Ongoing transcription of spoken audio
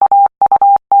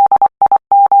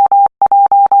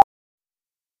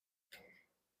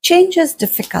Change is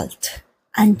difficult,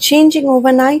 and changing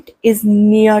overnight is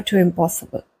near to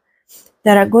impossible.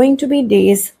 There are going to be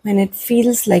days when it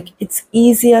feels like it's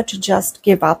easier to just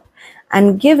give up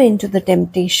and give in to the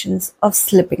temptations of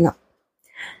slipping up.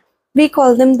 We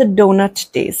call them the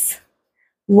donut days.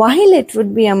 While it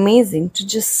would be amazing to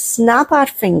just snap our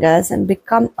fingers and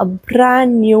become a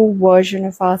brand new version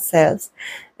of ourselves,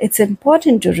 it's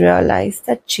important to realize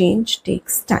that change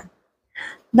takes time.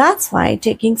 That's why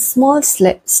taking small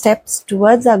steps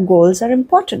towards our goals are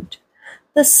important.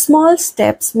 The small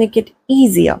steps make it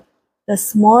easier. The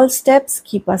small steps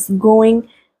keep us going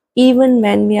even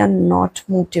when we are not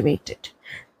motivated.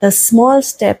 The small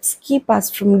steps keep us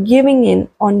from giving in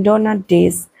on donut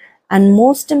days, and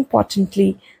most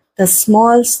importantly, the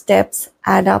small steps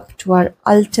add up to our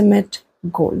ultimate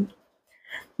goal.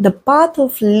 The path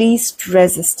of least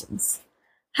resistance.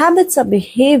 Habits are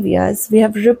behaviors we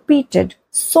have repeated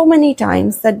so many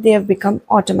times that they have become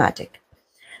automatic.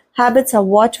 Habits are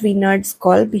what we nerds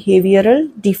call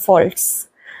behavioral defaults,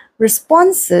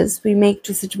 responses we make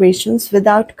to situations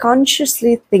without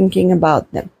consciously thinking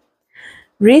about them.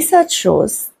 Research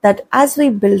shows that as we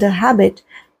build a habit,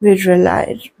 we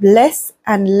rely less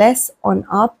and less on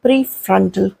our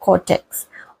prefrontal cortex,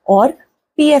 or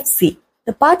PFC,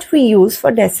 the part we use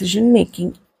for decision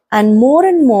making, and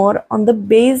more on the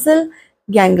basal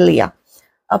ganglia,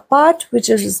 a part which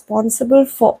is responsible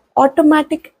for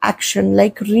automatic action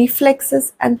like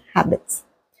reflexes and habits.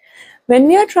 When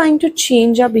we are trying to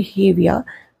change our behavior,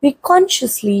 we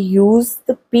consciously use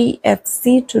the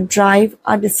PFC to drive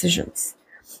our decisions.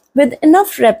 With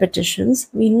enough repetitions,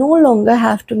 we no longer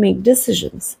have to make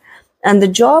decisions, and the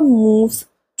job moves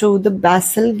to the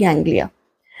basal ganglia.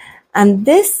 And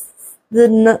that's the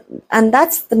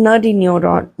nerdy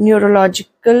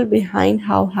neurological behind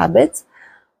how habits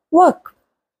work.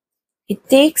 It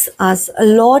takes us a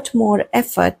lot more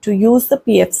effort to use the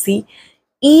PFC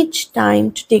each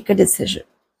time to take a decision.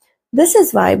 This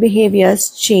is why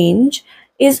behaviors change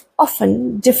is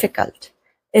often difficult.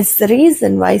 It's the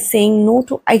reason why saying no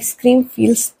to ice cream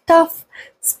feels tough,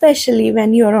 especially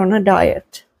when you're on a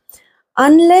diet.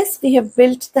 Unless we have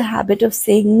built the habit of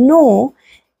saying no,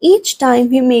 each time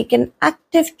we make an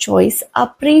active choice,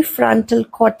 our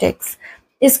prefrontal cortex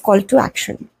is called to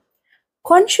action.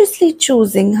 Consciously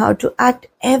choosing how to act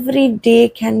every day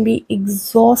can be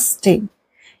exhausting.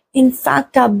 In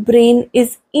fact, our brain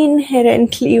is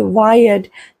inherently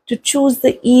wired to choose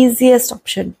the easiest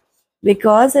option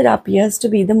because it appears to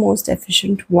be the most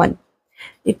efficient one.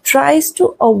 It tries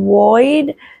to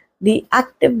avoid the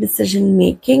active decision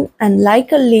making, and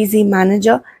like a lazy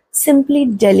manager, simply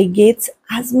delegates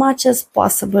as much as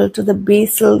possible to the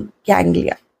basal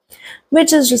ganglia,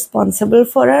 which is responsible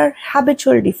for our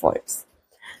habitual defaults.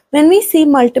 When we see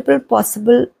multiple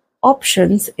possible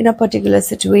options in a particular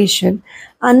situation,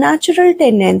 our natural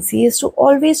tendency is to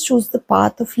always choose the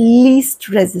path of least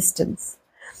resistance,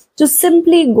 to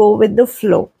simply go with the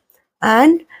flow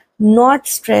and not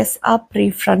stress our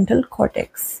prefrontal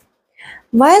cortex.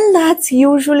 While that's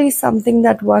usually something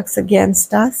that works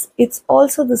against us, it's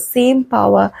also the same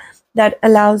power that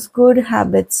allows good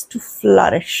habits to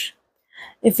flourish.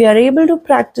 If we are able to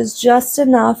practice just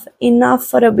enough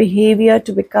for a behavior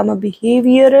to become a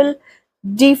behavioral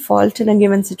default in a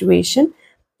given situation,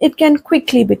 it can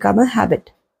quickly become a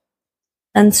habit.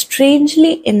 And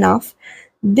strangely enough,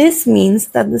 this means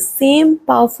that the same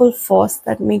powerful force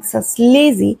that makes us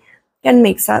lazy can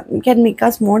make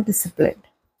us more disciplined.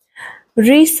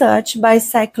 Research by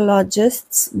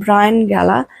psychologists Brian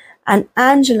Gala and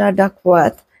Angela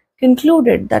Duckworth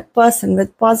concluded that persons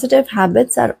with positive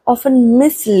habits are often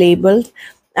mislabeled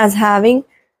as having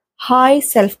high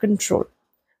self-control.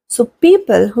 So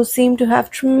people who seem to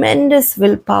have tremendous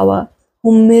willpower,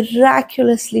 who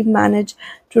miraculously manage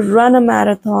to run a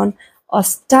marathon or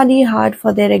study hard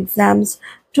for their exams,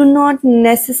 do not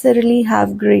necessarily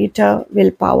have greater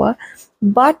willpower,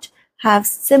 but have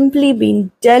simply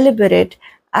been deliberate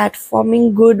at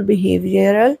forming good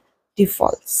behavioral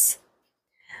defaults.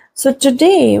 So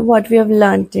today what we have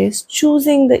learned is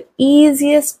choosing the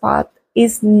easiest path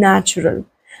is natural,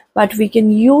 but we can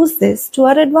use this to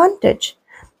our advantage.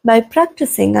 By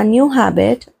practicing a new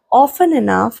habit often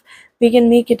enough, we can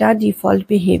make it our default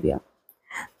behavior.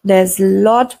 There's a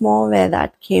lot more where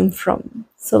that came from.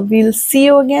 So we'll see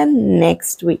you again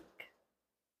next week.